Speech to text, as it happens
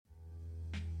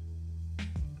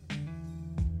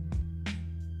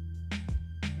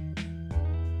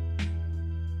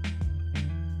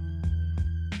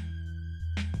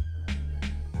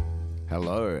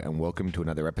Hello, and welcome to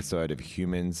another episode of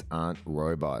Humans Aren't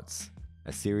Robots,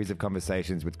 a series of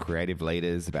conversations with creative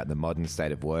leaders about the modern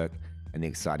state of work and the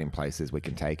exciting places we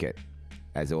can take it.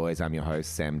 As always, I'm your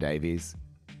host, Sam Davies,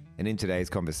 and in today's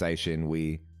conversation,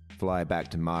 we fly back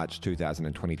to March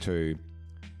 2022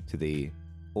 to the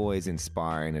always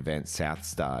inspiring event South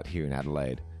Start here in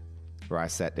Adelaide, where I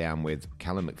sat down with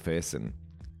Callum McPherson.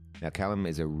 Now, Callum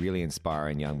is a really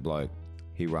inspiring young bloke.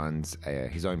 He runs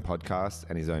his own podcast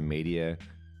and his own media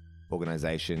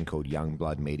organization called Young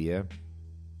Blood Media.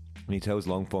 And he tells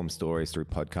long-form stories through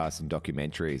podcasts and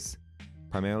documentaries,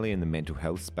 primarily in the mental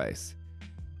health space.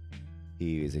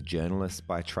 He is a journalist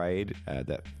by trade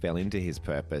that fell into his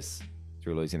purpose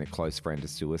through losing a close friend to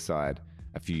suicide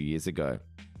a few years ago.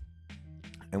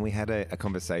 And we had a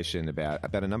conversation about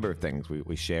a number of things.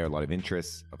 We share a lot of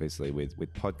interests, obviously,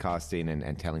 with podcasting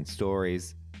and telling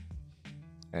stories.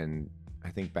 And I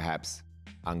think perhaps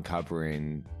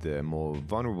uncovering the more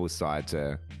vulnerable side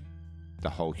to the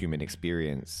whole human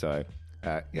experience. So,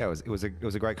 it was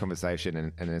a great conversation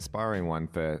and an inspiring one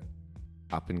for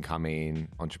up and coming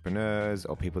entrepreneurs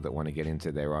or people that want to get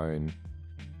into their own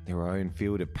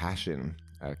field of passion.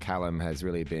 Callum has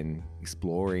really been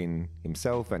exploring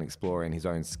himself and exploring his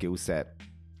own skill set.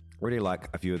 Really like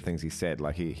a few of the things he said.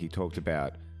 Like he talked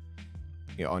about,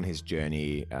 on his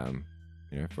journey,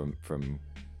 from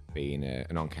being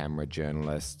an on-camera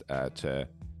journalist to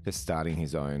starting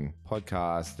his own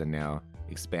podcast and now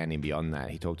expanding beyond that.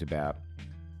 He talked about,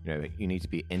 you need to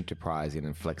be enterprising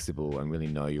and flexible and really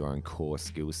know your own core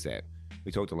skill set.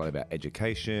 We talked a lot about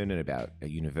education and about a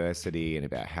university and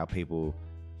about how people,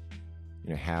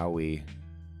 how we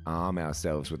arm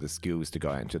ourselves with the skills to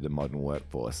go out into the modern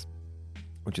workforce,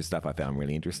 which is stuff I found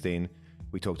really interesting.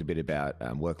 We talked a bit about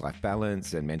work-life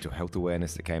balance and mental health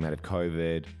awareness that came out of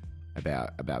COVID,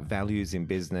 about values in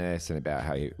business and about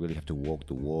how you really have to walk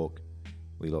the walk.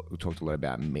 We talked a lot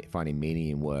about finding meaning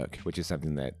in work, which is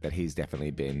something that he's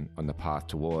definitely been on the path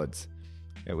towards.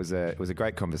 It was a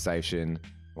great conversation.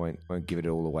 I won't give it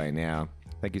all away now.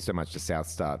 Thank you so much to South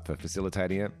Start for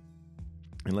facilitating it.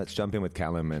 And let's jump in with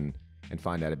Callum and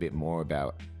find out a bit more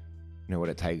about what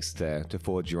it takes to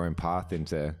forge your own path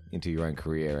into your own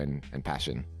career and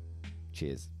passion.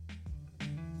 Cheers.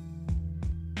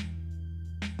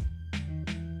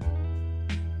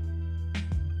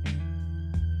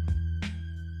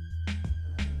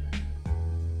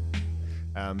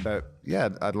 But yeah,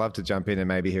 I'd love to jump in and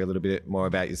maybe hear a little bit more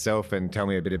about yourself and tell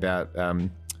me a bit about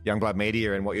Young Blood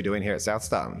Media and what you're doing here at South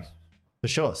Start. For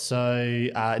sure. So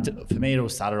for me, it all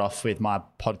started off with my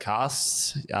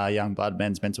podcast, Young Blood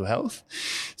Men's Mental Health.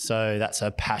 So that's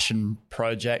a passion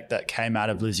project that came out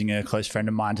of losing a close friend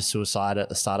of mine to suicide at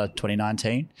the start of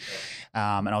 2019.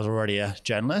 And I was already a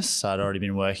journalist. So I'd already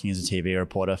been working as a TV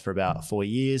reporter for about 4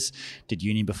 years, did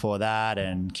uni before that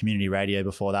and community radio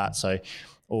before that. So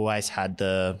always had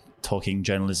the talking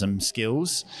journalism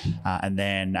skills. And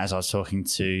then as I was talking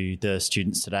to the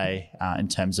students today in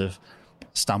terms of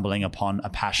stumbling upon a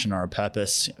passion or a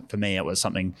purpose, for me, it was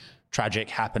something tragic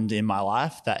happened in my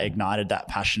life that ignited that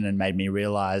passion and made me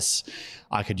realize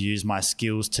I could use my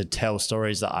skills to tell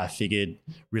stories that I figured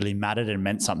really mattered and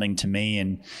meant something to me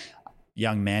and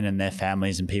young men and their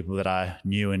families and people that I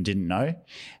knew and didn't know.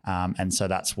 And so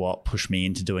that's what pushed me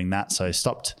into doing that. So I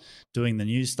stopped doing the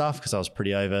news stuff because I was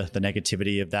pretty over the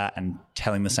negativity of that and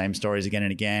telling the same stories again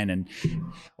and again, and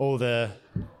all the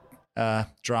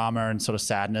drama and sort of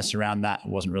sadness around that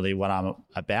wasn't really what I'm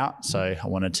about. So I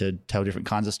wanted to tell different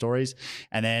kinds of stories.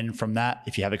 And then from that,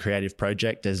 if you have a creative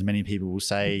project, as many people will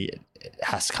say, it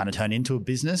has to kind of turn into a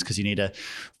business because you need to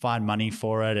find money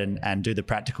for it and do the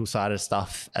practical side of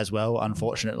stuff as well.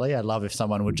 Unfortunately, I'd love if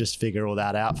someone would just figure all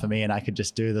that out for me and I could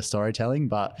just do the storytelling,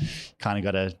 but kind of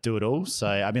got to do it all. So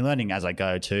I've been learning as I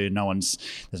go too.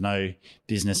 There's no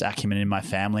business acumen in my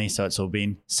family. So it's all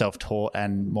been self-taught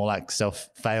and more like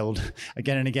self-failed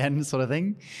again and again sort of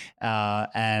thing.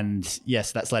 And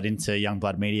yes, that's led into Young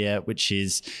Blood Media, which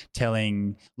is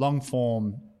telling long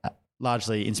form,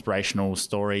 largely inspirational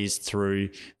stories through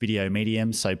video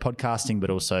mediums, so podcasting,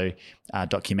 but also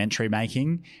documentary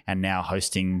making, and now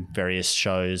hosting various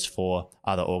shows for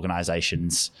other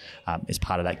organizations as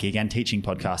part of that gig, and teaching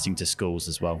podcasting to schools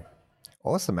as well.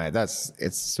 Awesome, mate.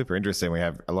 It's super interesting. We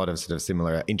have a lot of sort of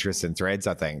similar interests and threads,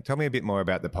 I think. Tell me a bit more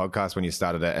about the podcast when you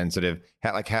started it and sort of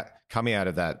how coming out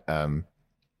of that,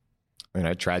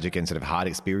 tragic and sort of hard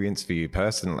experience for you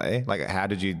personally. Like, how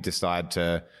did you decide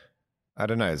to, I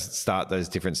don't know, start those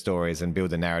different stories and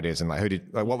build the narratives, and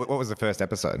what was the first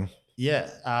episode?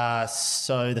 Yeah.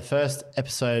 So the first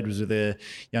episode was with a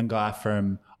young guy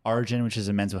from Origin, which is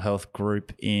a mental health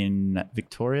group in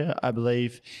Victoria, I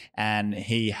believe. And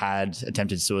he had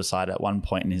attempted suicide at one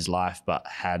point in his life, but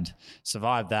had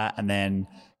survived that and then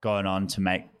gone on to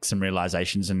make some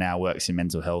realizations and now works in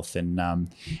mental health. And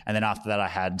then after that, I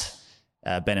had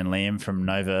Ben and Liam from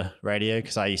Nova Radio,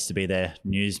 because I used to be their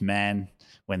newsman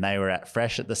when they were at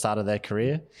Fresh at the start of their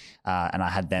career. And I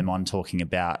had them on talking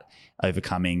about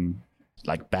overcoming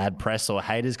like bad press or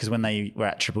haters, because when they were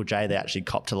at Triple J, they actually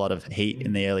copped a lot of heat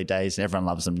in the early days. Everyone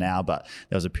loves them now, but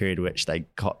there was a period in which they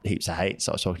copped heaps of hate.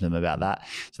 So I was talking to them about that.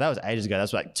 So that was ages ago. That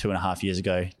was like 2.5 years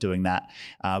ago doing that.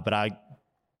 But I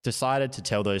decided to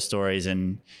tell those stories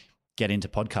and get into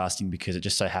podcasting because it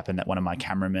just so happened that one of my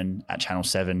cameramen at Channel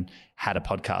 7 had a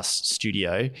podcast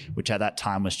studio, which at that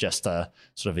time was just a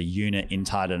sort of a unit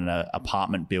inside an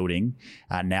apartment building.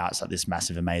 Now it's like this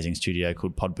massive, amazing studio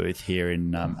called Pod Booth here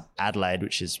in Adelaide,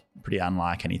 which is pretty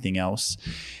unlike anything else.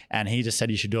 And he just said,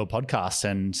 you should do a podcast.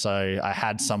 And so I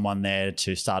had someone there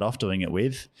to start off doing it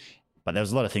with. But there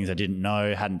was a lot of things I didn't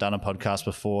know, hadn't done a podcast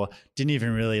before, didn't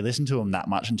even really listen to them that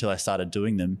much until I started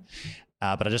doing them.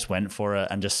 But I just went for it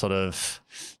and just sort of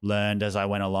learned as I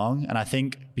went along. And I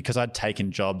think because I'd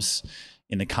taken jobs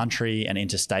in the country and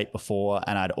interstate before,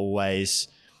 and I'd always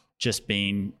just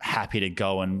been happy to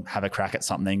go and have a crack at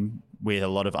something with a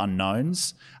lot of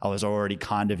unknowns, I was already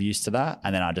kind of used to that.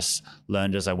 And then I just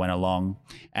learned as I went along.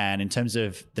 And in terms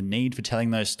of the need for telling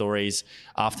those stories,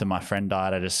 after my friend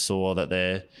died, I just saw that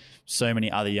there so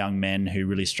many other young men who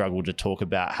really struggle to talk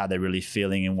about how they're really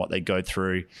feeling and what they go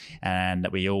through, and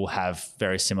that we all have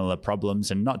very similar problems,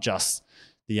 and not just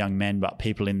the young men, but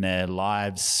people in their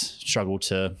lives struggle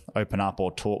to open up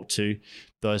or talk to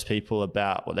those people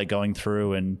about what they're going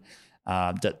through, and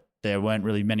that there weren't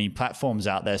really many platforms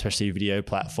out there, especially video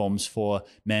platforms, for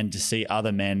men to see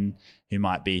other men who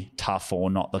might be tough or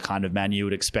not the kind of man you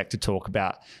would expect to talk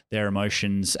about their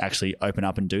emotions actually open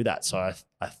up and do that. So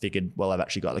I figured, well, I've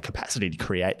actually got the capacity to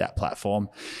create that platform,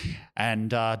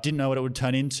 and didn't know what it would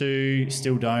turn into.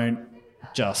 Still don't.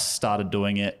 Just started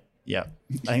doing it. Yeah,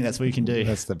 I think that's what you can do.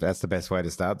 That's the best way to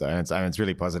start, though. It's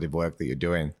really positive work that you're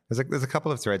doing. There's a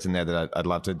couple of threads in there that I'd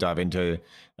love to dive into.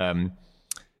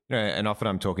 And often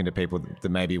I'm talking to people that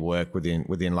maybe work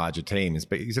within larger teams,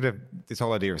 but you sort of, this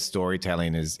whole idea of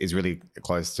storytelling is really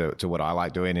close to what I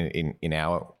like doing in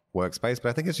our workspace. But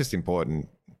I think it's just important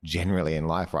generally in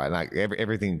life, right? Like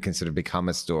everything can sort of become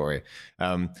a story.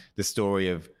 The story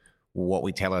of what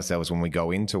we tell ourselves when we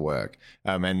go into work,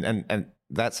 and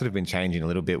that's sort of been changing a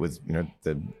little bit with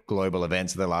the global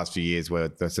events of the last few years, where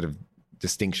the sort of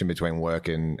distinction between work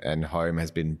and home has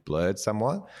been blurred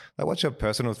somewhat. Like, what's your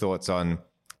personal thoughts on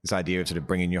this idea of sort of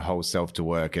bringing your whole self to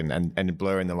work and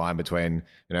blurring the line between,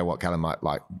 what Callum might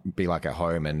be like at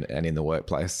home and in the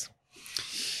workplace?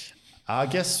 I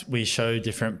guess we show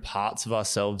different parts of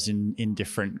ourselves in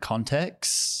different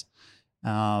contexts.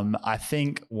 I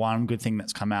think one good thing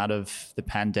that's come out of the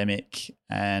pandemic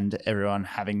and everyone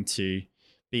having to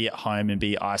be at home and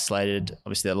be isolated,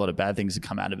 obviously there are a lot of bad things that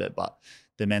come out of it, but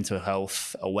the mental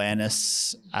health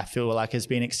awareness, I feel like, has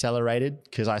been accelerated,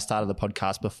 because I started the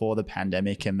podcast before the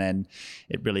pandemic, and then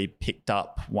it really picked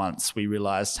up once we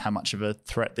realized how much of a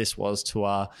threat this was to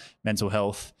our mental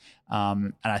health.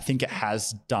 And I think it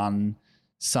has done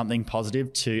something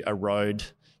positive to erode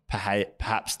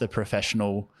perhaps the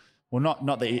professional, well,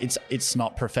 not that it's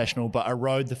not professional, but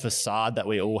erode the facade that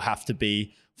we all have to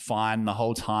be fine the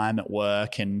whole time at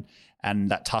work, and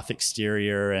that tough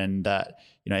exterior, and that,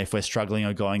 if we're struggling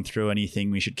or going through anything,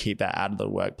 we should keep that out of the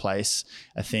workplace.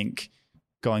 I think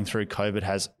going through COVID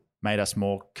has made us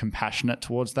more compassionate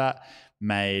towards that,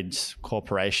 made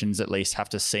corporations at least have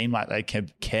to seem like they can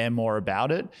care more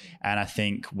about it. And I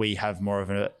think we have more of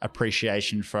an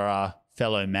appreciation for our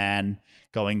fellow man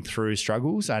going through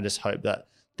struggles. I just hope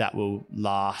that will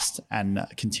last and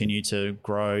continue to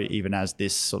grow even as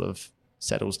this sort of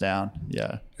settles down.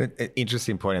 Yeah. An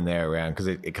interesting point in there around, because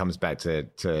it comes back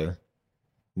to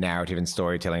narrative and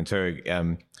storytelling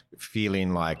too,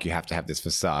 feeling like you have to have this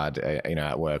facade,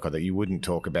 at work, or that you wouldn't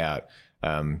talk about,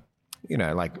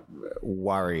 like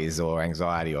worries or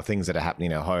anxiety or things that are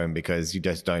happening at home, because you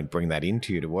just don't bring that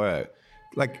into you to work.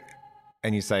 Like,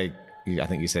 and you say, I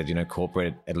think you said,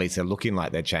 corporate, at least they're looking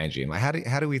like they're changing. Like,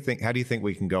 how do you think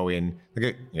we can go in,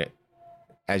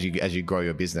 as you grow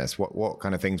your business, what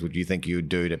kind of things would you think you would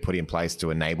do to put in place to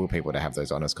enable people to have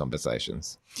those honest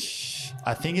conversations?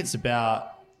 I think it's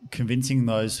about convincing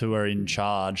those who are in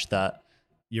charge that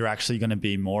you're actually going to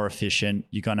be more efficient,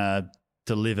 you're going to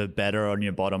deliver better on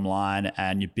your bottom line,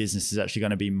 and your business is actually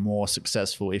going to be more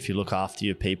successful if you look after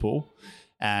your people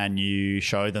and you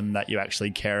show them that you actually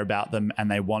care about them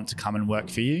and they want to come and work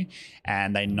for you,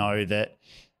 and they know that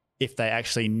if they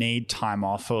actually need time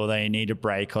off or they need a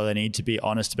break or they need to be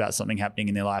honest about something happening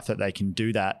in their life, that they can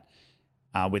do that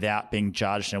without being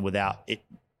judged and without it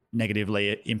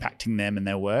negatively impacting them and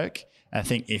their work. I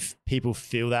think if people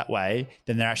feel that way,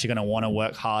 then they're actually going to want to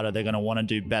work harder. They're going to want to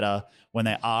do better. When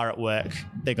they are at work,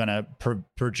 they're going to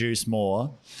produce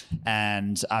more.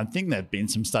 And I think there have been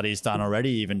some studies done already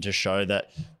even to show that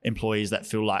employees that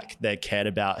feel like they're cared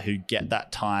about, who get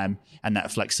that time and that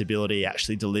flexibility,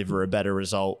 actually deliver a better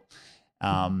result.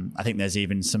 I think there's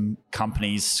even some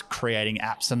companies creating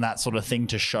apps and that sort of thing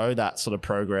to show that sort of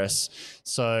progress.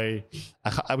 So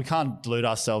we can't delude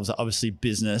ourselves that obviously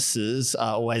businesses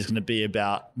are always going to be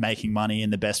about making money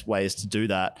and the best ways to do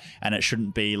that. And it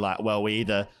shouldn't be like, well, we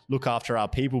either look after our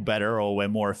people better or we're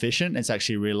more efficient. It's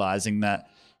actually realizing that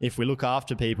if we look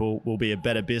after people, we'll be a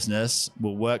better business,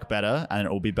 we'll work better, and it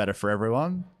will be better for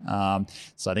everyone.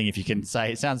 So I think if you can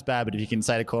say, it sounds bad, but if you can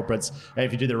say to corporates, hey,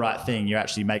 if you do the right thing, you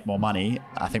actually make more money,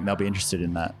 I think they'll be interested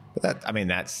in that. But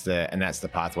that's the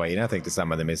pathway. I think to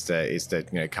some of them is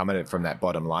to come at it from that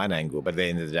bottom line angle. But at the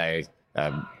end of the day,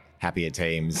 happier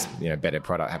teams, better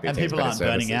product, happier and teams, people better aren't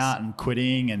services. burning out and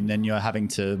quitting, and then you're having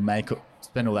to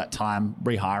spend all that time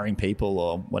rehiring people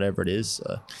or whatever it is.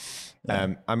 So.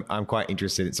 Yeah. I'm quite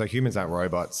interested. So humans aren't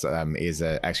robots is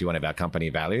actually one of our company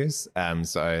values.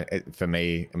 For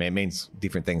me, it means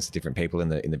different things to different people in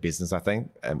the business, I think.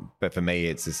 But for me,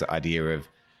 it's this idea of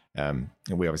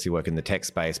we obviously work in the tech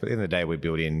space, but at the end of the day, we're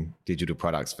building digital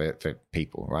products for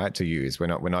people, right, to use. We're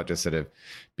not just sort of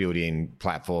building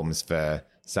platforms for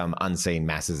some unseen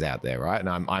masses out there, right? And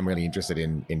I'm really interested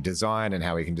in design and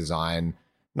how we can design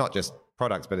not just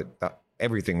products, but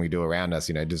everything we do around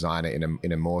us, design it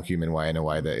in a more human way, in a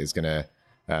way that is going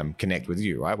to connect with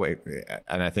you, right?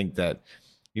 And I think that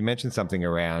you mentioned something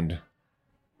around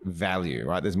value,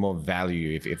 right? There's more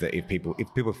value if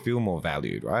people feel more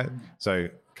valued, right? So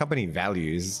company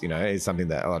values, is something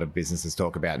that a lot of businesses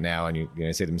talk about now, and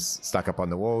you see them stuck up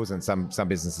on the walls, and some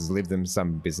businesses live them,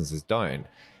 some businesses don't.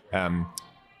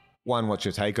 One, what's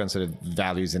your take on sort of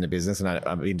values in a business? And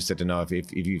I'm interested to know if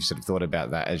you've sort of thought about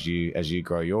that as you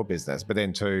grow your business. But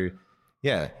then two,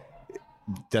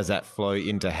 does that flow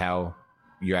into how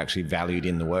you're actually valued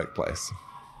in the workplace?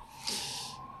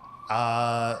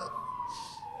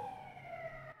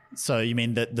 So you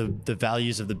mean that the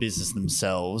values of the business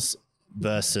themselves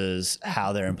versus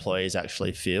how their employees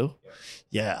actually feel?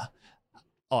 Yeah.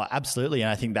 Oh, absolutely. And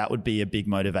I think that would be a big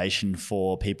motivation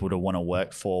for people to want to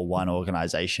work for one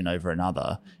organization over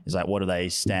another, is like, what do they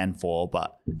stand for?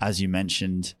 But as you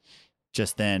mentioned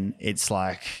just then, it's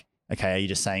like, okay, are you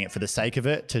just saying it for the sake of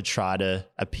it to try to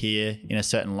appear in a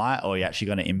certain light, or are you actually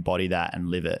going to embody that and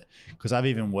live it? Because I've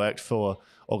even worked for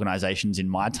organizations in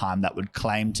my time that would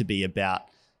claim to be about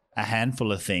a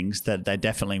handful of things that they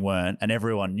definitely weren't, and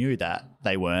everyone knew that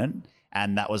they weren't,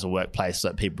 and that was a workplace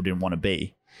that people didn't want to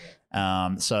be.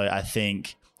 So I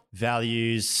think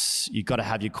values, you've got to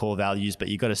have your core values, but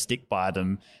you've got to stick by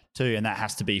them too. And that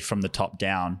has to be from the top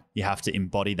down. You have to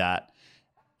embody that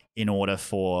in order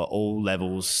for all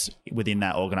levels within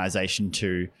that organization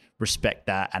to respect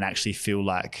that and actually feel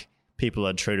like people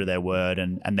are true to their word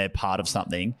and they're part of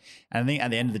something. And I think at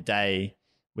the end of the day,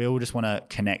 we all just want to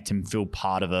connect and feel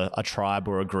part of a tribe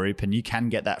or a group. And you can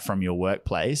get that from your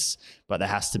workplace, but there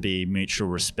has to be mutual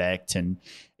respect. And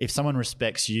if someone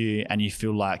respects you and you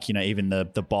feel like, even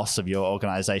the boss of your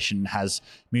organization has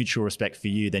mutual respect for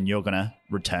you, then you're going to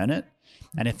return it.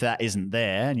 And if that isn't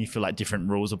there and you feel like different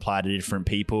rules apply to different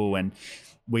people and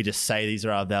we just say these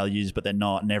are our values, but they're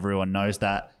not, and everyone knows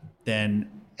that, then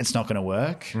it's not going to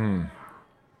work.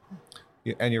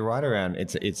 Yeah, and you're right around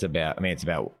it's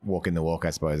about walking the walk,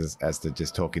 I suppose, as to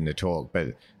just talking the talk,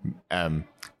 but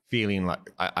feeling like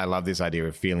I love this idea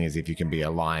of feeling as if you can be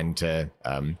aligned to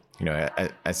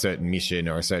a certain mission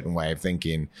or a certain way of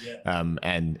thinking,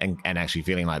 and actually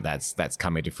feeling like that's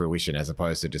coming to fruition as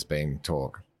opposed to just being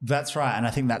talk. That's right. And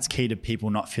I think that's key to people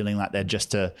not feeling like they're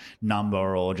just a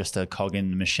number or just a cog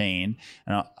in the machine.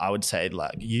 And I would say,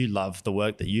 like, you love the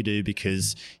work that you do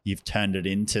because you've turned it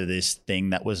into this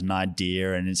thing that was an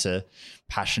idea and it's a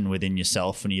passion within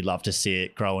yourself, and you love to see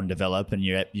it grow and develop, and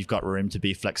you've got room to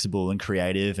be flexible and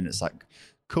creative. And it's like,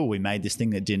 cool, we made this thing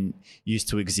that didn't used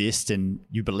to exist, and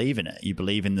you believe in it. You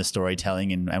believe in the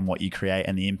storytelling and what you create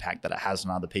and the impact that it has on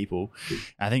other people.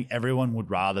 I think everyone would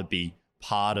rather be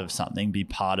part of something, be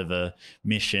part of a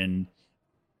mission,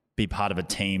 be part of a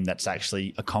team that's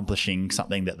actually accomplishing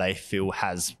something that they feel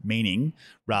has meaning,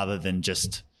 rather than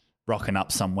just rocking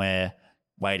up somewhere,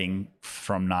 waiting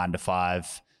from 9 to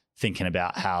 5, thinking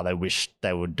about how they wish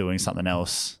they were doing something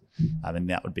else. I mean,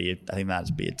 I think that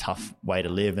would be a tough way to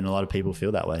live, and a lot of people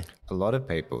feel that way. A lot of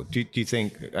people. Do you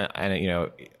think,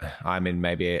 and I'm in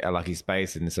maybe a lucky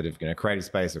space in the sort of creative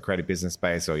space or creative business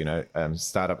space or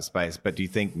startup space, but do you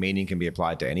think meaning can be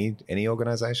applied to any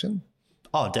organization?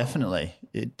 Oh, definitely.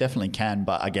 It definitely can,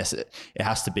 but I guess it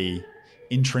has to be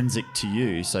intrinsic to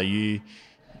you. So you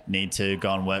need to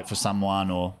go and work for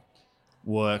someone or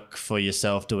work for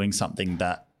yourself doing something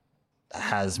that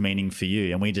has meaning for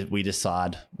you, and we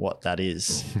decide what that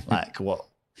is. Like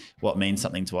what means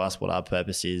something to us, what our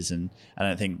purpose is. And I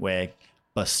don't think we're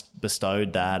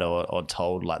bestowed that or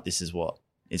told like this is what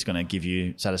is going to give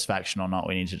you satisfaction or not.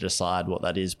 We need to decide what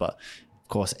that is. But of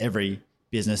course, every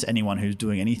business, anyone who's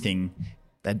doing anything,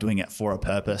 they're doing it for a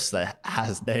purpose. There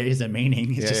is a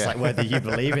meaning. It's like whether you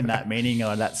believe in that meaning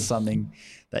or that's something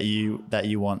that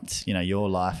you want, your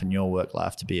life and your work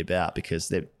life to be about,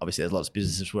 because obviously there's lots of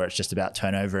businesses where it's just about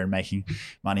turnover and making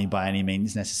money by any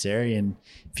means necessary. And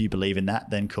if you believe in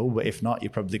that, then cool. But if not, you're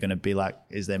probably going to be like,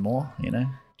 is there more, Do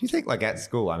you think like at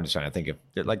school, I'm just trying to think of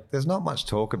like, there's not much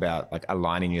talk about like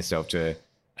aligning yourself to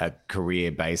a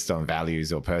career based on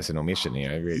values or personal mission,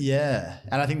 Yeah.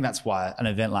 And I think that's why an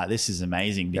event like this is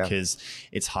amazing, because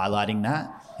it's highlighting that,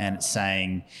 and it's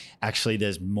saying actually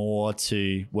there's more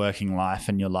to working life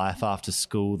and your life after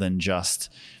school than just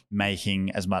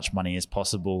making as much money as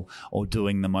possible or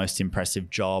doing the most impressive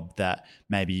job that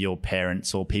maybe your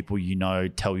parents or people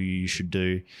tell you should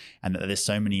do, and that there's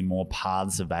so many more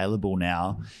paths available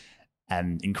now.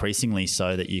 And increasingly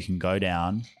so that you can go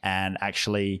down, and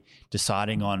actually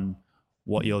deciding on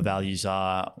what your values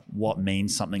are, what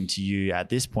means something to you at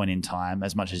this point in time,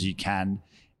 as much as you can,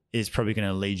 is probably going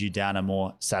to lead you down a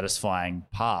more satisfying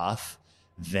path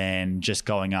than just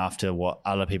going after what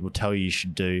other people tell you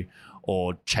should do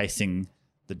or chasing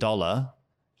the dollar.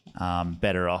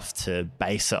 Better off to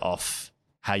base it off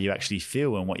how you actually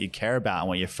feel and what you care about and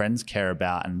what your friends care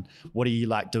about, and what do you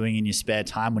like doing in your spare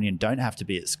time when you don't have to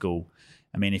be at school.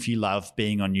 I mean, if you love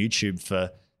being on YouTube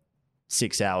for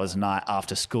 6 hours a night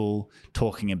after school,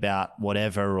 talking about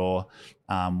whatever, or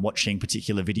watching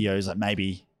particular videos, like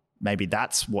maybe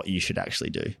that's what you should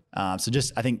actually do. So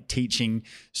just, I think, teaching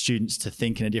students to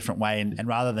think in a different way, and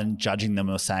rather than judging them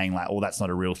or saying like, oh, that's not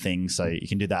a real thing, so you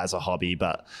can do that as a hobby,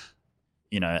 but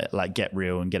like get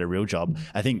real and get a real job.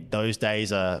 I think those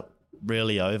days are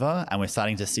really over, and we're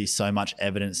starting to see so much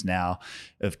evidence now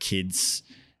of kids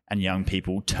and young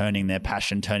people turning their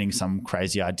passion, turning some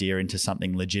crazy idea into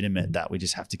something legitimate, that we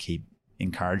just have to keep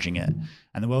encouraging it.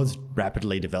 And the world's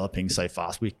rapidly developing so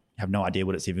fast. We have no idea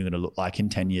what it's even going to look like in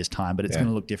 10 years' time, but it's going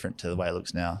to look different to the way it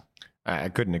looks now. I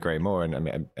couldn't agree more. And I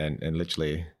mean, and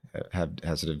literally have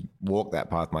sort of walked that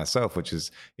path myself, which is,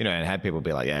 and had people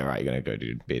be like, yeah, right, you're going to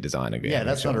go be a designer. Yeah,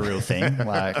 that's not a real thing.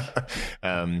 Like,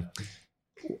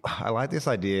 I like this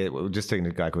idea. We're just talking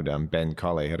to a guy called Ben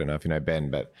Colley. I don't know if you know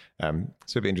Ben, but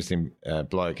super interesting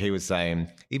bloke. He was saying,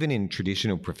 even in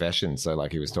traditional professions, so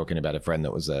like he was talking about a friend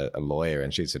that was a lawyer,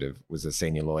 and she sort of was a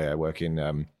senior lawyer working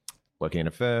in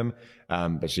a firm,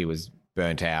 but she was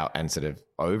burnt out and sort of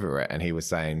over it. And he was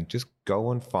saying, just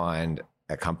go and find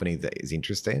a company that is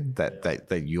interesting,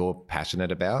 that you're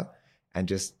passionate about, and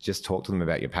just talk to them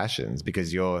about your passions,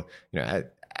 because you're,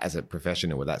 as a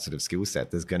professional with that sort of skill set,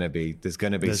 there's going to be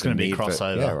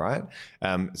crossover. Yeah, right.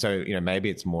 So maybe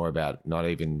it's more about not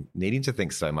even needing to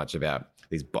think so much about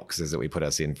these boxes that we put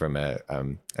us in from a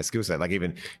skill set. Like,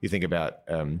 even you think about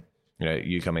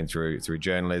you coming through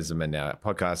journalism and now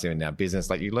podcasting and now business,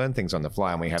 like you learn things on the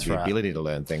fly, and we have the ability to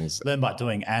learn things. Learn by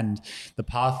doing, and the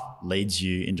path leads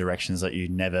you in directions that you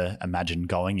never imagined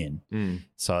going in.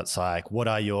 So it's like, what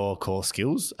are your core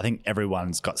skills? I think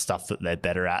everyone's got stuff that they're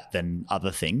better at than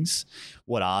other things.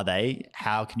 What are they?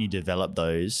 How can you develop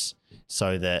those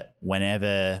so that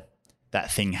whenever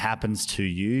that thing happens to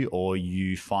you or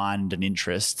you find an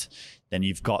interest, then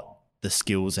you've got the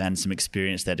skills and some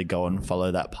experience there to go and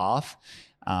follow that path.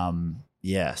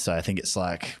 So I think it's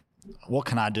like, what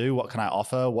can I do? What can I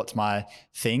offer? What's my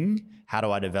thing? How do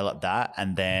I develop that?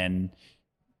 And then,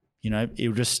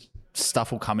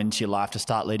 stuff will come into your life to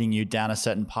start leading you down a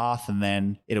certain path, and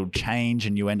then it'll change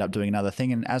and you end up doing another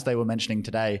thing. And as they were mentioning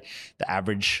today, the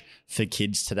average for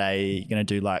kids today, you're going to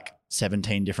do like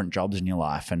 17 different jobs in your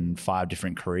life and 5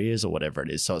 different careers or whatever it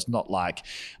is. So it's not like,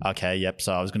 okay, yep,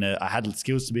 so I had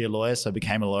skills to be a lawyer, so I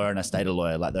became a lawyer and I stayed a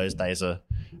lawyer. Like, those days are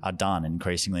done,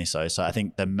 increasingly so. So I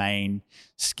think the main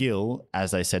skill,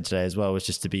 as they said today as well, is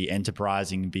just to be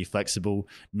enterprising, be flexible,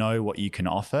 know what you can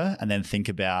offer, and then think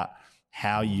about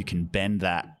how you can bend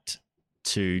that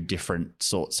to different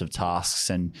sorts of tasks.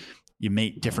 And you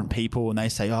meet different people and they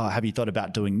say, oh, have you thought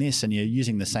about doing this? And you're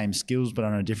using the same skills, but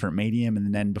on a different medium.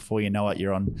 And then before you know it,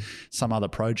 you're on some other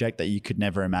project that you could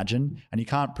never imagine. And you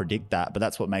can't predict that, but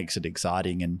that's what makes it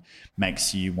exciting and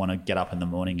makes you want to get up in the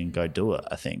morning and go do it,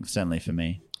 I think, certainly for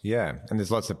me. Yeah. And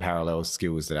there's lots of parallel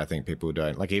skills that I think people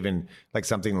don't, like even like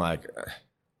something like,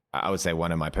 I would say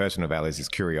one of my personal values is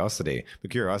curiosity, but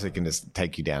curiosity can just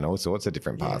take you down all sorts of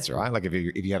different paths, right? Like if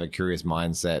you have a curious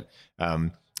mindset,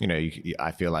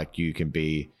 I feel like you can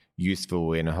be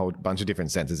useful in a whole bunch of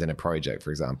different senses in a project,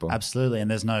 for example. Absolutely.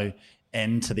 And there's no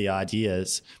end to the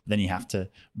ideas. Then you have to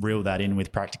reel that in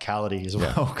with practicality as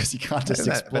well, because you can't just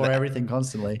explore everything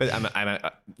constantly.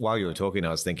 But while you were talking, I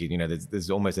was thinking, there's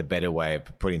almost a better way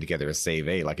of putting together a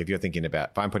CV. Like if you're thinking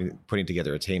about, if I'm putting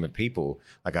together a team of people,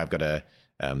 like I've got a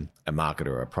marketer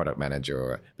or a product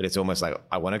manager, but it's almost like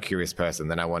I want a curious person,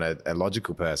 then I want a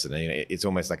logical person. And, it's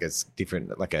almost like it's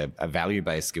different, like a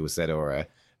value-based skill set or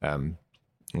a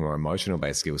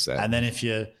emotional-based skill set. And then if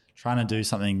you're trying to do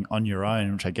something on your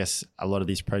own, which I guess a lot of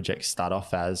these projects start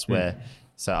off as,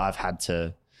 so I've had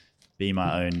to be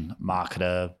my own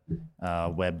marketer,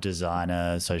 web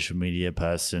designer, social media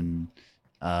person,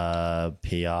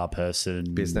 PR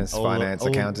person, business, finance,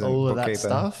 accountant, all of bookkeeper.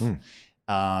 That stuff.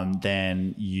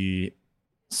 Then you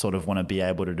sort of want to be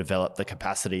able to develop the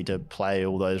capacity to play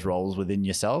all those roles within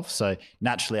yourself. So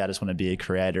naturally, I just want to be a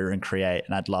creator and create,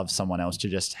 and I'd love someone else to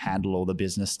just handle all the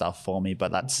business stuff for me, but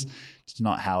that's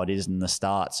not how it is in the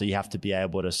start. So you have to be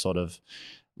able to sort of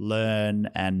learn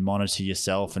and monitor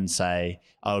yourself and say,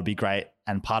 oh, it would be great.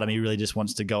 And part of me really just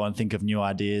wants to go and think of new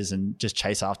ideas and just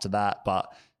chase after that. But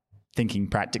thinking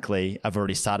practically, I've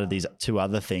already started these 2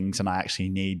 other things and I actually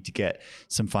need to get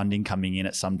some funding coming in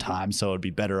at some time. So it'd be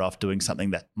better off doing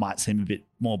something that might seem a bit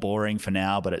more boring for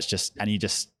now, but it's just, and you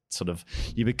just sort of,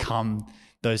 you become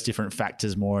those different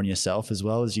factors more in yourself as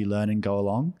well as you learn and go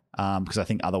along. Because I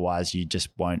think otherwise you just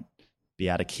won't be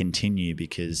able to continue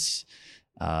because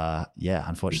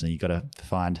unfortunately you got to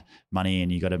find money and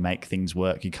you got to make things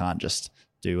work. You can't just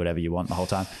do whatever you want the whole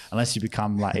time, unless you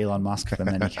become like Elon Musk, and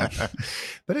then you can.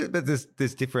 but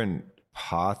there's different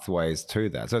pathways to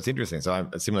that. So it's interesting. So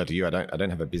I'm similar to you. I don't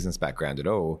have a business background at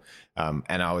all,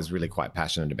 and I was really quite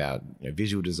passionate about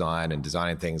visual design and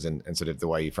designing things and sort of the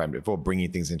way you framed it before,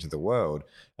 bringing things into the world.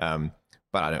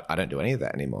 But I don't do any of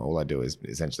that anymore. All I do is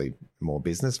essentially more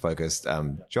business focused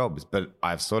jobs. But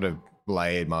I've sort of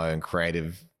laid my own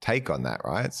creative take on that,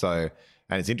 right? So,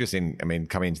 and it's interesting. I mean,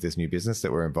 coming into this new business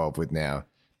that we're involved with now,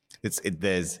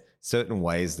 there's certain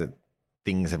ways that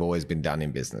things have always been done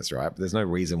in business, right? But there's no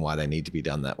reason why they need to be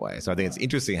done that way. So I think it's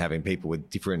interesting having people with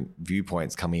different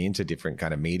viewpoints coming into different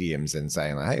kind of mediums and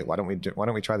saying, like, hey, why don't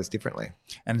we try this differently?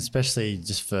 And especially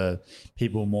just for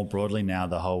people more broadly now,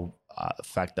 the whole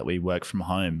fact that we work from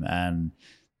home and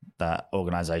that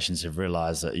organizations have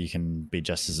realized that you can be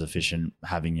just as efficient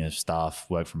having your staff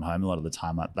work from home a lot of the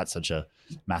time. That's such a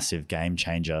massive game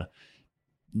changer.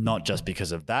 Not just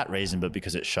because of that reason, but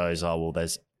because it shows,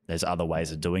 there's other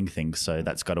ways of doing things. So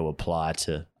that's got to apply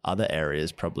to other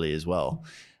areas probably as well.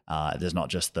 There's not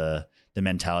just the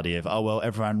mentality of,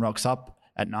 everyone rocks up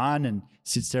at 9 and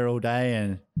sits there all day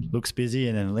and looks busy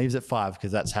and then leaves at 5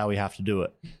 because that's how we have to do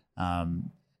it.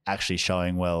 Actually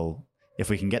showing, if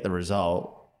we can get the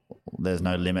result, there's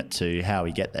no limit to how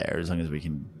we get there as long as we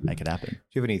can make it happen. Do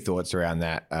you have any thoughts around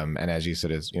that? And as you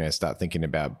sort of, start thinking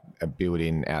about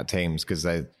building out teams, because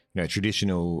they,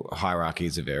 traditional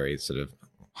hierarchies are very sort of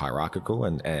hierarchical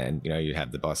and you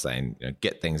have the boss saying,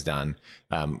 get things done.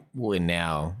 We're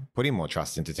now putting more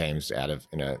trust into teams out of,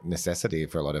 necessity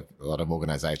for a lot of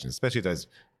organizations, especially those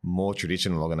more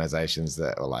traditional organizations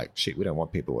that are like, shit, we don't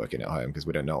want people working at home because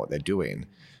we don't know what they're doing.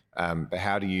 But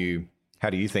how do you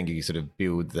think you sort of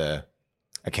build the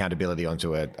accountability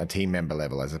onto a team member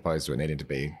level as opposed to it needing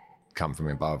to come from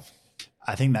above?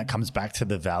 I think that comes back to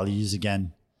the values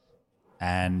again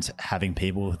and having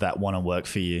people that want to work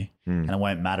for you. And it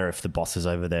won't matter if the boss is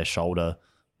over their shoulder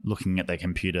looking at their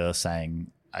computer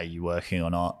saying, are you working or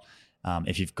not?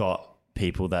 If you've got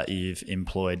people that you've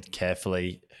employed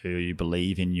carefully who you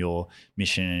believe in your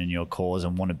mission and your cause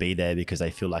and want to be there because they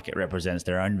feel like it represents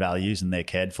their own values and they're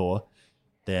cared for,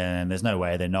 then there's no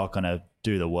way they're not going to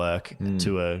do the work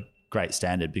to a great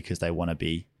standard because they want to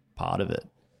be part of it.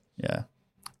 Yeah.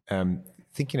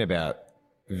 Thinking about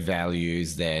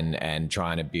values then and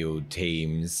trying to build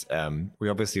teams, we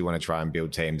obviously want to try and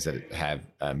build teams that have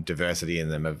diversity in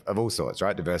them of all sorts,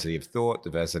 right? Diversity of thought,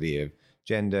 diversity of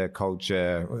gender,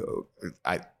 culture.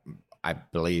 I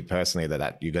believe personally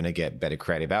that you're going to get better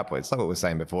creative output. It's like what we were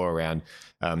saying before around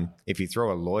if you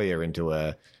throw a lawyer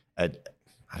into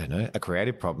I don't know, a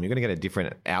creative problem, you're going to get a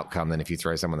different outcome than if you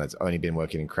throw someone that's only been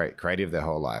working in creative their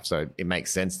whole life. So it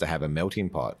makes sense to have a melting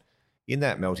pot. In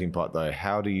that melting pot, though,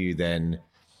 how do you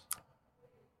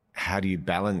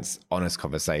balance honest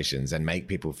conversations and make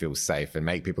people feel safe and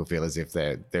make people feel as if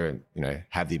they're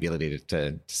have the ability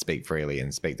to speak freely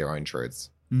and speak their own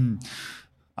truths?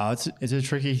 It's a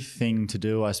tricky thing to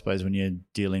do, I suppose, when you're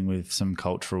dealing with some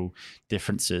cultural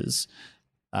differences.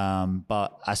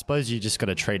 But I suppose you just got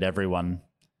to treat everyone.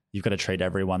 You've got to treat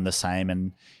everyone the same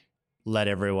and let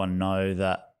everyone know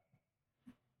that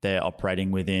they're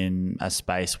operating within a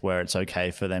space where it's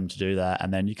okay for them to do that.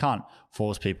 And then you can't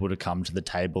force people to come to the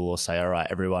table or say, all right,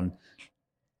 everyone,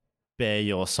 bare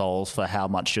your souls for how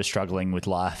much you're struggling with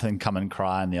life and come and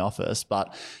cry in the office.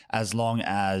 But as long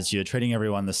as you're treating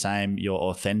everyone the same, you're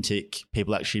authentic,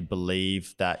 people actually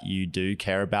believe that you do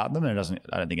care about them. And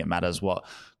I don't think it matters what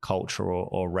culture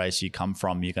or race you come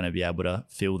from, you're going to be able to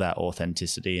feel that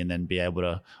authenticity and then be able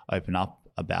to open up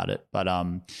about it. But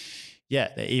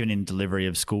even in delivery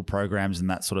of school programs and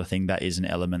that sort of thing, that is an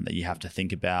element that you have to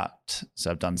think about.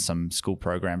 So I've done some school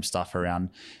program stuff around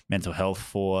mental health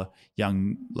for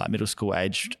young, like middle school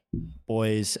aged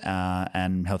boys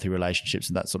and healthy relationships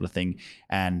and that sort of thing,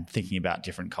 and thinking about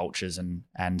different cultures and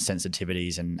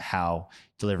sensitivities and how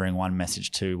delivering one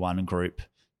message to one group,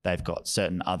 they've got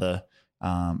certain other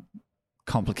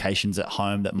complications at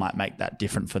home that might make that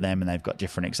different for them, and they've got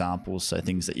different examples, so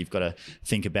things that you've got to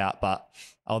think about. But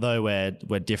although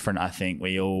we're different, I think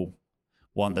we all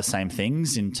want the same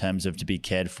things in terms of to be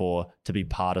cared for, to be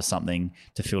part of something,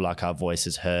 to feel like our voice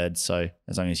is heard. So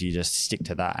as long as you just stick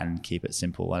to that and keep it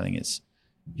simple, I think it's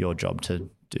your job to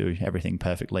do everything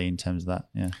perfectly in terms of that.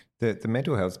 Yeah. The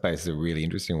mental health space is a really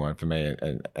interesting one for me,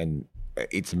 and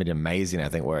it's been amazing, I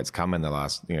think, where it's come in the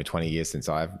last 20 years since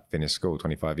I've finished school,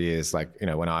 25 years. Like,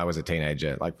 when I was a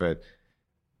teenager, like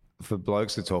for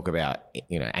blokes to talk about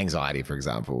anxiety, for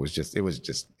example, it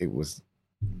was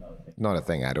not a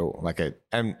thing at all. Like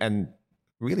and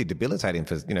really debilitating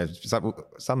for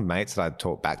some mates that I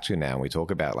talk back to now, and we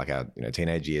talk about like our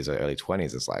teenage years or early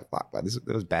 20s. It's like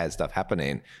there was bad stuff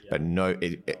happening, but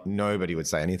nobody would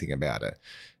say anything about it.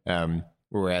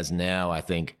 Whereas now, I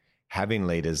think having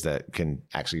leaders that can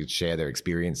actually share their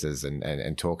experiences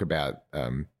and talk about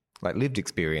like lived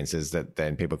experiences that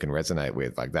then people can resonate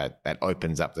with, like that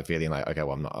opens up the feeling like, okay,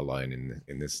 well, I'm not alone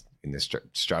in this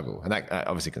struggle, and that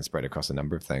obviously can spread across a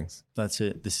number of things. That's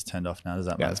it. This is turned off now. Does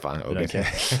that? Yeah, that's fine. Okay.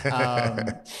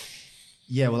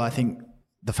 Well, I think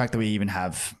the fact that we even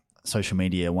have social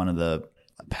media, one of the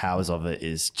powers of it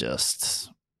is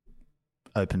just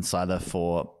opens either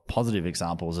for positive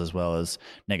examples as well as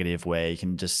negative, where you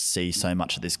can just see so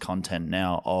much of this content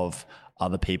now of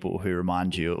other people who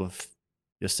remind you of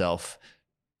yourself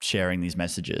sharing these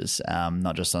messages,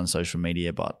 not just on social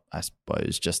media, but I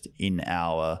suppose just in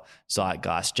our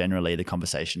zeitgeist generally. The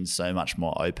conversation's so much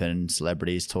more open,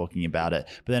 celebrities talking about it,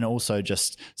 but then also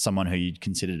just someone who you'd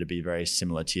consider to be very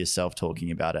similar to yourself talking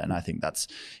about it. And I think that's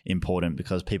important,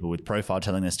 because people with profile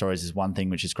telling their stories is one thing,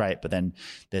 which is great, but then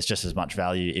there's just as much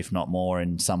value, if not more,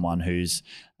 in someone who's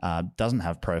doesn't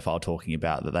have profile talking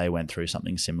about that they went through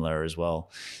something similar as well.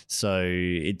 So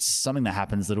it's something that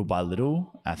happens little by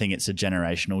little. I think it's a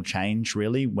generational change,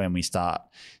 really, when we start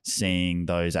seeing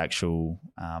those actual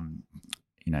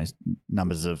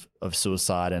numbers of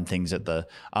suicide and things at the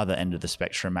other end of the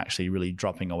spectrum actually really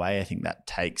dropping away. I think that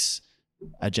takes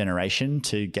a generation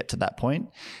to get to that point,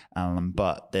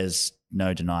 but there's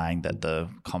no denying that the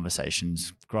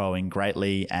conversation's growing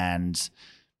greatly, and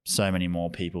so many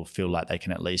more people feel like they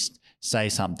can at least say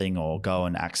something or go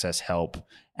and access help.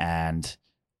 And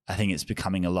I think it's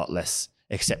becoming a lot less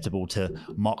acceptable to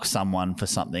mock someone for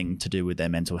something to do with their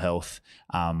mental health.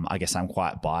 I guess I'm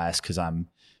quite biased because I'm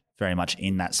very much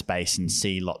in that space and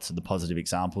see lots of the positive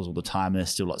examples all the time. There's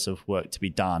still lots of work to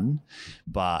be done,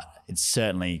 but it's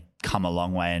certainly come a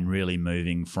long way, and really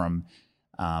moving from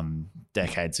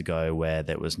decades ago where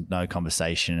there was no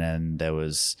conversation and there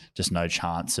was just no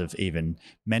chance of even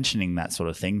mentioning that sort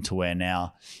of thing, to where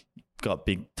now you've got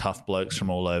big tough blokes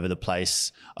from all over the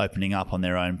place opening up on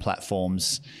their own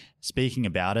platforms, speaking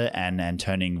about it and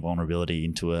turning vulnerability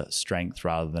into a strength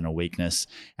rather than a weakness.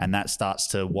 And that starts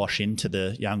to wash into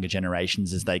the younger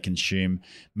generations as they consume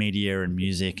media and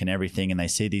music and everything, and they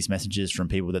see these messages from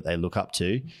people that they look up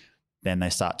to. Then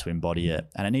they start to embody it.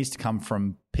 And it needs to come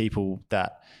from people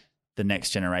that the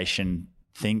next generation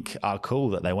think are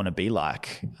cool, that they want to be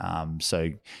like.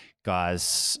 So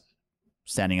guys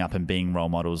standing up and being role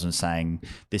models and saying,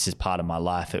 this is part of my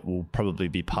life. It will probably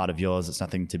be part of yours. It's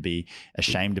nothing to be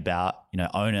ashamed about.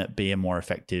 Own it, be a more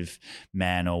effective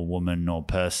man or woman or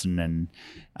person, and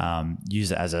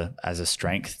use it as a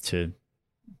strength to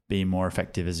be more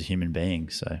effective as a human being.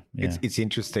 So yeah. It's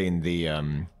interesting.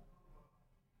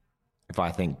 If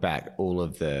I think back, all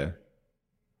of the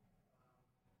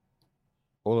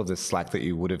slack that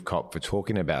you would have copped for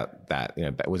talking about that,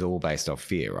 was all based off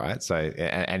fear, right? So,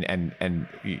 and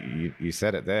you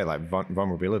said it there, like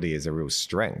vulnerability is a real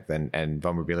strength, and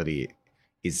vulnerability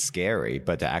is scary,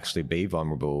 but to actually be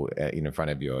vulnerable in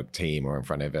front of your team or in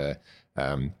front of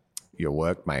your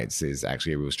workmates is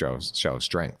actually a real show of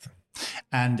strength.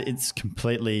 And it's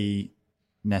completely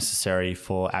necessary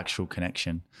for actual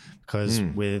connection, because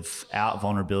without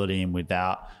vulnerability and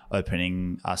without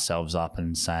opening ourselves up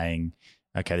and saying,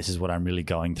 okay, this is what I'm really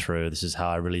going through, this is how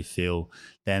I really feel,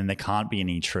 then there can't be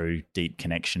any true deep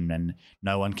connection, and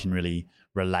no one can really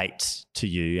relate to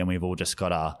you. And we've all just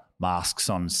got our masks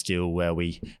on still, where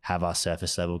we have our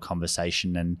surface level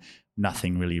conversation and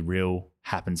nothing really real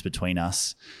happens between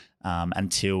us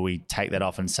until we take that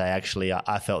off and say, actually,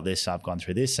 I felt this, I've gone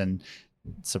through this, and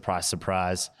surprise,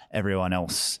 surprise, everyone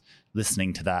else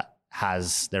listening to that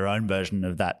has their own version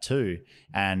of that too.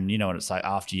 And you know what it's like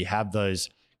after you have those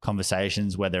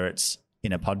conversations, whether it's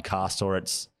in a podcast or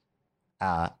it's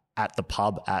at the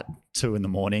pub at 2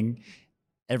 a.m,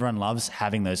 everyone loves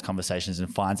having those conversations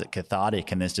and finds it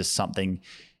cathartic. And there's just something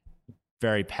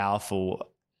very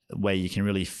powerful where you can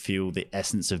really feel the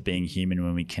essence of being human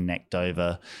when we connect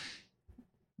over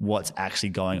what's actually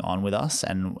going on with us,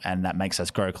 and that makes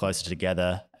us grow closer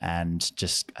together, and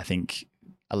just, I think,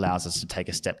 allows us to take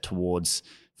a step towards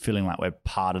feeling like we're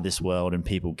part of this world and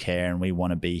people care and we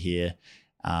want to be here,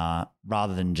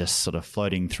 rather than just sort of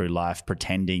floating through life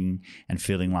pretending and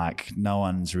feeling like no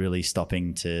one's really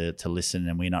stopping to listen,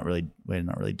 and we're not really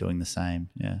doing the same.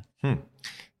 Yeah.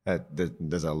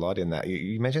 There's a lot in that.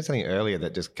 You mentioned something earlier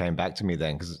that just came back to me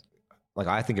then, because like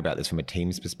I think about this from a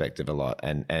team's perspective a lot,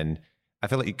 and I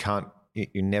feel like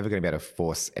you're never going to be able to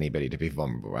force anybody to be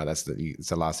vulnerable, right? It's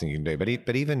the last thing you can do.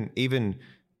 But even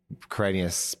creating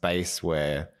a space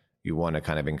where you want to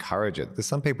kind of encourage it, there's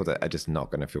some people that are just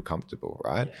not going to feel comfortable,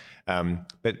 right?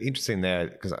 But interesting there,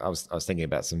 because I was thinking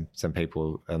about some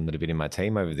people that have been in my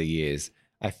team over the years.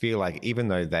 I feel like even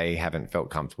though they haven't felt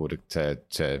comfortable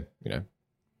to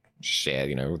share,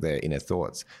 their inner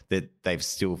thoughts, that they've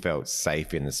still felt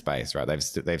safe in the space, right?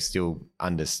 They've still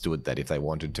understood that if they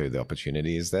wanted to, the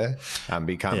opportunity is there. But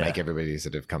you can't make everybody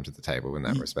sort of come to the table in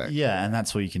that respect. Yeah, and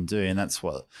that's what you can do, and that's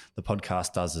what the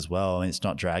podcast does as well. I mean, it's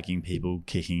not dragging people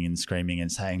kicking and screaming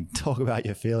and saying, talk about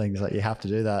your feelings. Like, you have to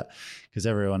do that because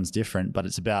everyone's different, but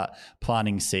it's about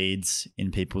planting seeds in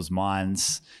people's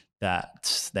minds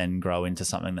that then grow into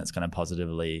something that's going to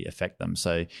positively affect them.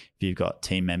 So if you've got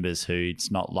team members who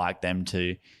it's not like them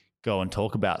to go and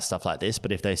talk about stuff like this,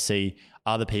 but if they see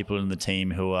other people in the team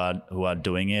who are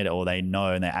doing it, or they know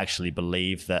and they actually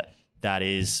believe that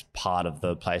is part of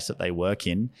the place that they work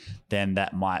in, then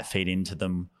that might feed into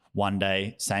them one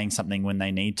day saying something when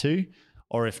they need to,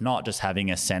 or if not, just having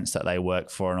a sense that they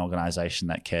work for an organization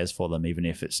that cares for them, even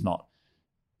if it's not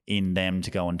in them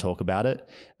to go and talk about it.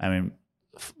 I mean,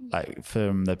 like,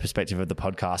 from the perspective of the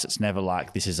podcast, it's never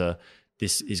like this is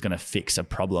going to fix a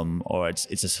problem, or it's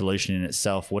a solution in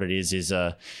itself. What it is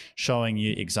showing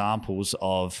you examples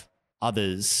of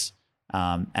others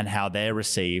and how they're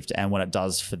received and what it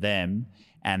does for them,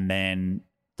 and then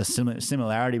the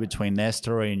similarity between their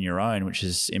story and your own, which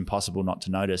is impossible not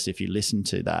to notice if you listen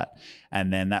to that.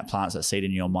 And then that plants a seed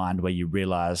in your mind where you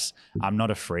realize, I'm not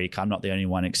a freak, I'm not the only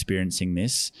one experiencing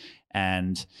this.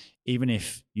 And even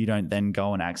if you don't then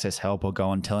go and access help or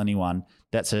go and tell anyone,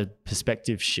 that's a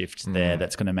perspective shift there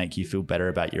that's going to make you feel better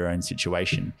about your own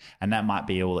situation. And that might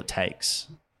be all it takes.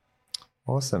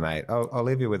 Awesome, mate. I'll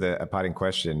leave you with a parting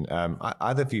question,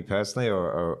 either for you personally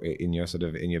or in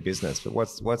your business. But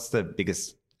what's the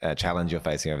biggest challenge you're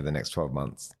facing over the next 12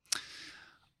 months?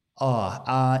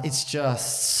 It's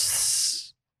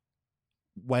just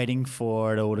waiting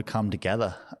for it all to come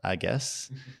together, I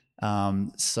guess.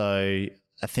 So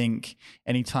I think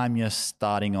anytime you're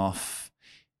starting off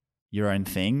your own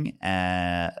thing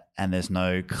and there's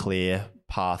no clear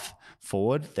path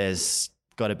forward, there's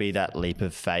got to be that leap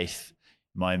of faith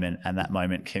moment, and that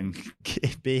moment can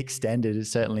be extended. It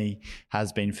certainly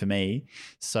has been for me.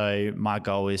 So my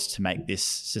goal is to make this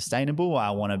sustainable.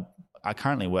 I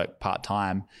currently work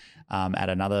part-time at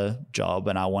another job,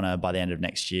 and I want to, by the end of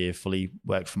next year, fully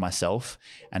work for myself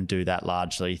and do that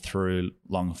largely through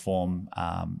long form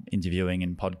interviewing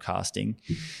and podcasting.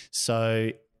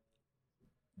 So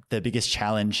the biggest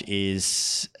challenge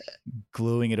is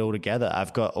gluing it all together.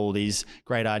 I've got all these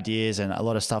great ideas and a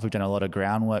lot of stuff we've done a lot of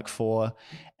groundwork for,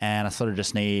 and I sort of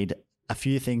just need a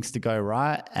few things to go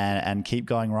right and keep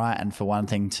going right, and for one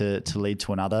thing to lead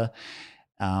to another.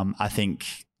 I think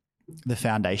the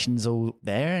foundation's all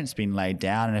there and it's been laid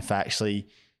down. And if I actually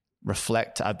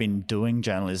reflect, I've been doing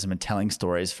journalism and telling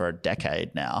stories for a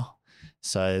decade now.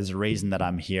 So there's a reason that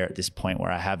I'm here at this point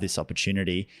where I have this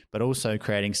opportunity, but also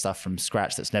creating stuff from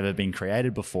scratch that's never been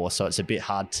created before. So it's a bit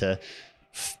hard to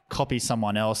copy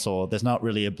someone else, or there's not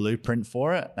really a blueprint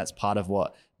for it. That's part of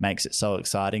what makes it so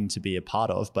exciting to be a part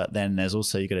of. But then there's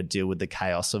also, you got to deal with the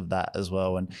chaos of that as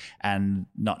well, and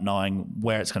not knowing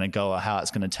where it's going to go or how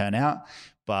it's going to turn out.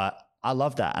 But I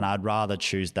love that, and I'd rather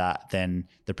choose that than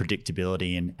the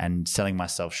predictability and selling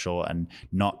myself short and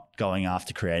not going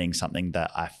after creating something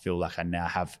that I feel like I now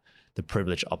have the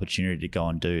privileged opportunity to go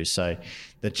and do. So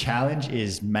the challenge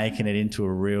is making it into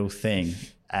a real thing,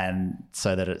 and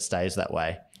so that it stays that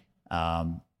way.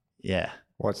 Yeah.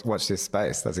 Watch this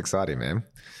space. That's exciting, man.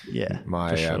 Yeah.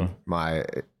 My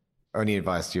only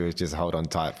advice to you is just hold on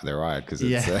tight for the ride, because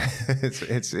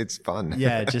it's fun.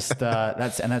 Yeah, just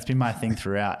that's been my thing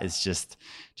throughout, is just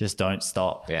don't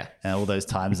stop. Yeah. And all those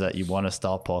times that you want to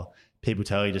stop, or people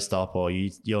tell you to stop, or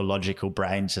your logical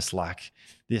brain's just like,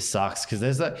 this sucks, because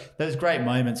there's those great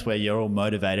moments where you're all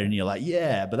motivated and you're like,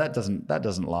 yeah, but that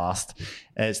doesn't last.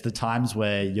 It's the times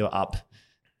where you're up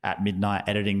at midnight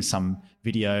editing some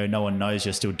video, no one knows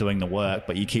you're still doing the work,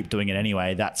 but you keep doing it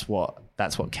anyway. That's what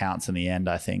counts in the end,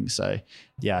 I think. So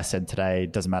yeah, I said today,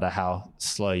 it doesn't matter how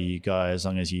slow you go as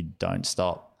long as you don't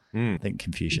stop. I think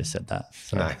Confucius said that.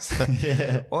 So. Nice.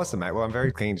 Yeah. Awesome, mate. Well, I'm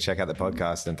very keen to check out the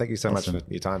podcast, and thank you so much for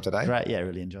your time today. Great. Yeah,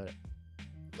 really enjoyed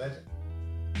it. Legend.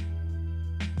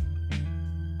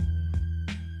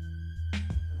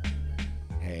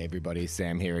 Hey everybody,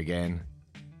 Sam here again.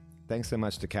 Thanks so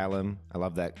much to Callum. I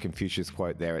love that Confucius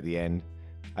quote there at the end.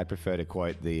 I'd prefer to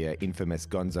quote the infamous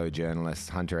gonzo journalist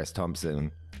Hunter S.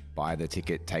 Thompson, buy the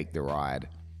ticket, take the ride.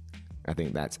 I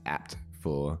think that's apt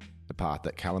for the path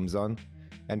that Callum's on,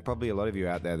 and probably a lot of you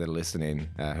out there that are listening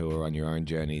who are on your own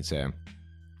journey to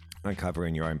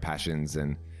uncovering your own passions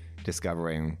and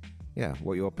discovering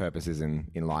what your purpose is in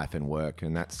life and work.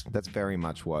 And that's very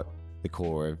much what the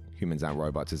core of Humans Aren't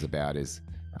Robots is about, is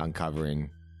uncovering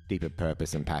deeper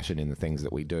purpose and passion in the things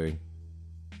that we do.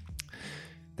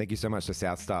 Thank you so much to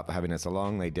South Start for having us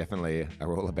along. They definitely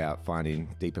are all about finding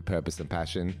deeper purpose and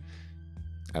passion.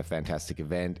 A fantastic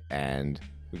event, and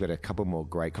we've got a couple more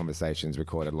great conversations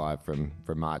recorded live from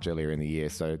March earlier in the year,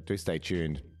 so do stay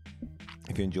tuned.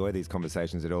 If you enjoy these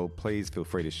conversations at all, please feel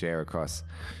free to share across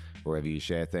wherever you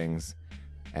share things.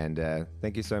 And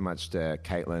thank you so much to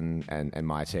Caitlin and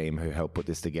my team who helped put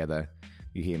this together.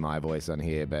 You hear my voice on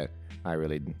here, but I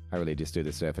really just do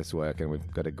the surface work, and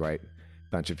we've got a great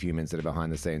bunch of humans that are behind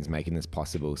the scenes making this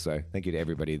possible. So thank you to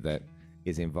everybody that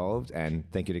is involved, and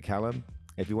thank you to Callum.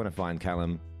 If you want to find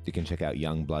Callum, you can check out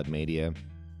Young Blood Media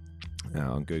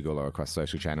on Google or across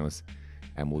social channels,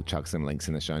 and we'll chuck some links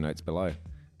in the show notes below.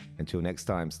 Until next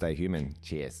time, stay human.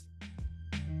 Cheers.